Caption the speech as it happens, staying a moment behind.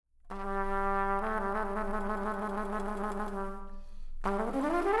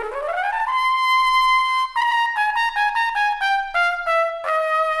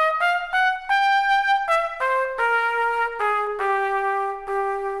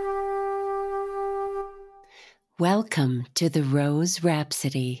Welcome to the Rose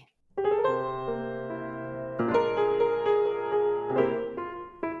Rhapsody.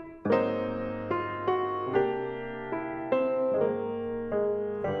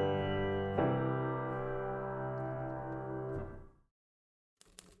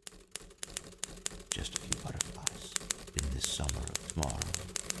 Just a few butterflies in this summer of tomorrow,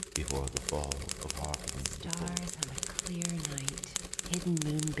 before the fall of harvest. Stars on a clear night, hidden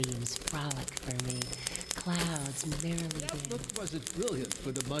moonbeams frolic for me, clouds merrily That look wasn't brilliant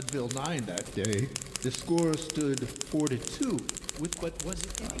for the Mudville Nine that day. The score stood 4-2 with what was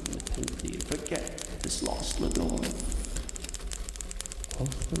it? Until you forget this lost Lenore.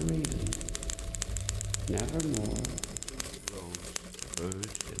 Quoth the raven, nevermore. Rose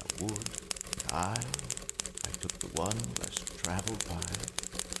emerged in a wood, and I took the one less traveled by,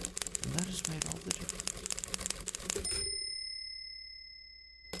 and that has made all the difference.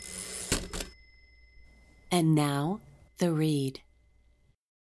 And now, the read.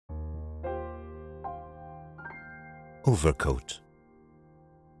 Overcoat.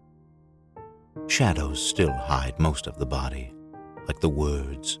 Shadows still hide most of the body, like the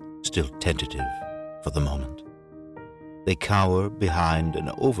words still tentative for the moment. They cower behind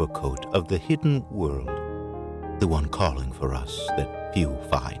an overcoat of the hidden world, the one calling for us that few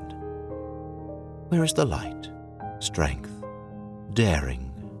find. Where is the light, strength,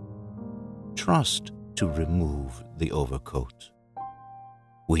 daring, trust to remove the overcoat?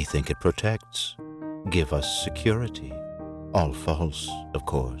 We think it protects, give us security. All false, of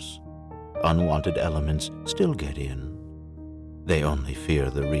course. Unwanted elements still get in. They only fear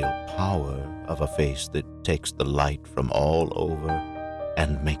the real power of a face that takes the light from all over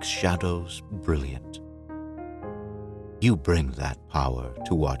and makes shadows brilliant. You bring that power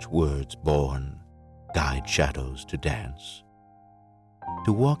to watch words born, guide shadows to dance.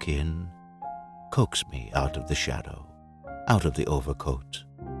 To walk in, coax me out of the shadow, out of the overcoat.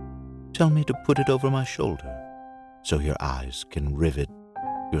 Tell me to put it over my shoulder, so your eyes can rivet,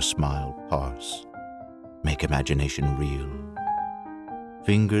 your smile parse, make imagination real.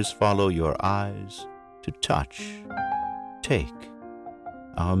 Fingers follow your eyes to touch, take.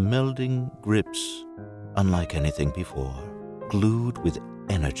 Our melding grips, unlike anything before, glued with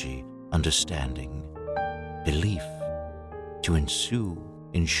energy, understanding, belief, to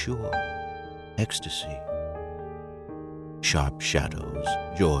ensure ecstasy. Sharp shadows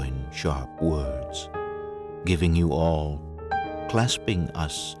join sharp words, giving you all, clasping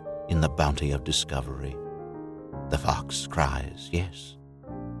us in the bounty of discovery. The fox cries, yes.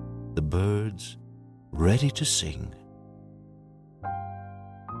 The birds ready to sing.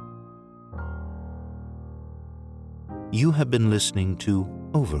 You have been listening to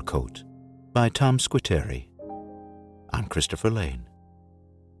Overcoat by Tom Squitieri. I'm Christopher Lane.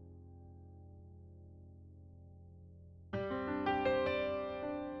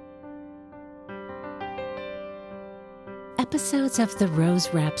 Episodes of the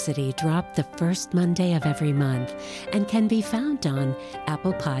Rose Rhapsody drop the first Monday of every month and can be found on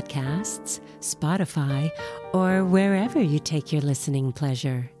Apple Podcasts, Spotify, or wherever you take your listening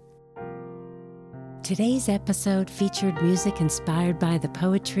pleasure. Today's episode featured music inspired by the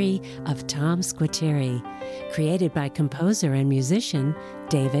poetry of Tom Squitieri, created by composer and musician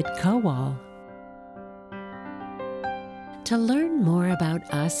David Kowal. To learn more about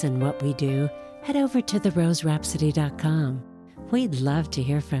us and what we do, head over to theroserhapsody.com. We'd love to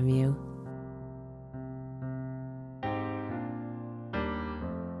hear from you.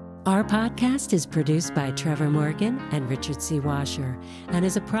 Our podcast is produced by Trevor Morgan and Richard C. Washer and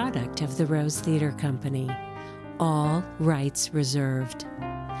is a product of the Rose Theater Company. All rights reserved.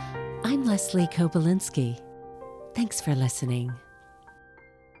 I'm Leslie Kobylinski. Thanks for listening.